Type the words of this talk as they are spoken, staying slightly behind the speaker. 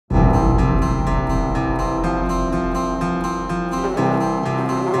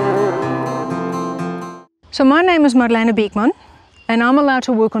So my name is Madeleine Beekman, and I'm allowed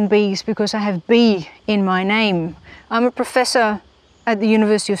to work on bees because I have bee in my name. I'm a professor at the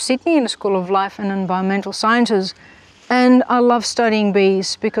University of Sydney in the School of Life and Environmental Sciences, and I love studying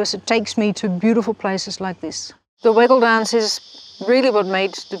bees because it takes me to beautiful places like this. The Waggle dance is really what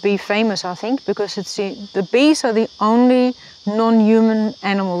made the bee famous, I think, because the bees are the only non-human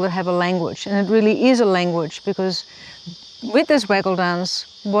animal that have a language, and it really is a language because with this Waggle dance,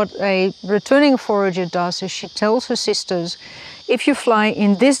 what a returning forager does is she tells her sisters, if you fly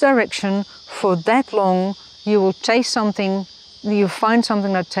in this direction for that long, you will taste something, you find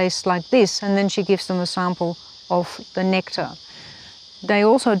something that tastes like this, and then she gives them a sample of the nectar. They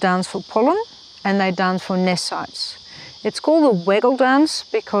also dance for pollen, and they dance for nest sites. It's called the Waggle dance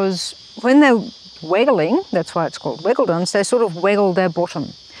because when they're waggling, that's why it's called Waggle dance, they sort of waggle their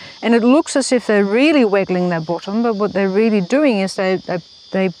bottom. And it looks as if they're really waggling their bottom, but what they're really doing is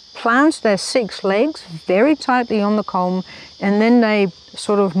they plant their 6 legs very tightly on the comb, and then they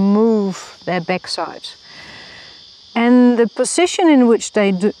sort of move their backside. And the position in which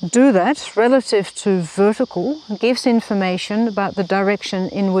they do that, relative to vertical, gives information about the direction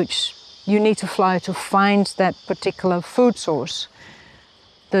in which you need to fly to find that particular food source.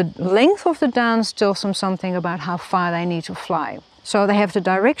 The length of the dance tells them something about how far they need to fly. So they have the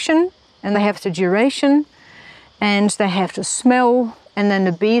direction, and they have the duration, and they have the smell, and then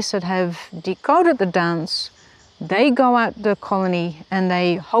the bees that have decoded the dance, they go out the colony and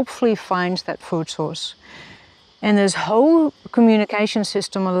they hopefully find that food source. And this whole communication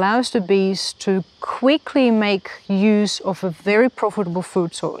system allows the bees to quickly make use of a very profitable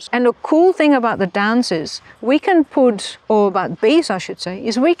food source. And the cool thing about the dance is we can put, or about bees I should say,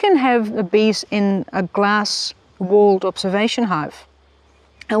 is we can have the bees in a glass-walled observation hive.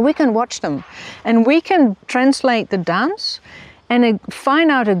 And we can watch them. And we can translate the dance and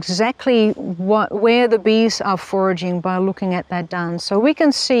find out exactly where the bees are foraging by looking at that dance. So we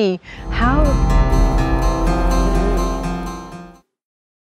can see how